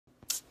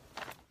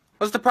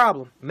What's the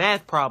problem?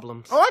 Math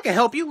problems. Oh, I can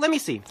help you. Let me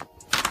see.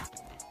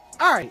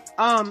 Alright,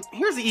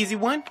 here's the easy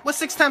one. What's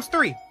 6 times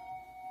 3?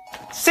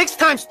 6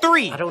 times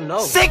 3. I don't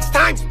know. 6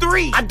 times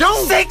 3. I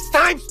don't. 6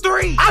 times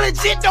 3. I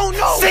legit don't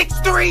know. 6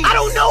 3. I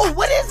don't know.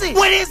 What is it?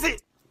 What is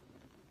it?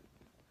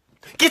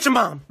 Get your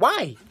mom.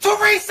 Why?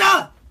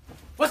 Teresa!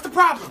 What's the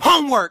problem?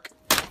 Homework.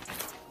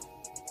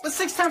 What's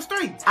 6 times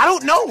 3? I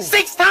don't know.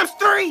 6 times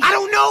 3. I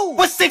don't know.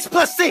 What's 6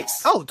 plus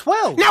 6? Oh,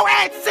 12. Now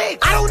add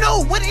 6. I don't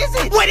know. What is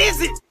it? What is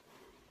it?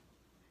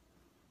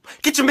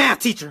 Get your math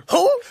teacher.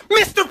 Who?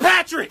 Mr.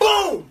 Patrick.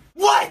 Boom.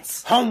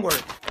 What?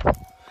 Homework.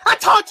 I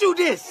taught you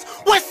this.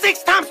 What's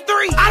 6 times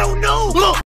 3? I don't know. Look.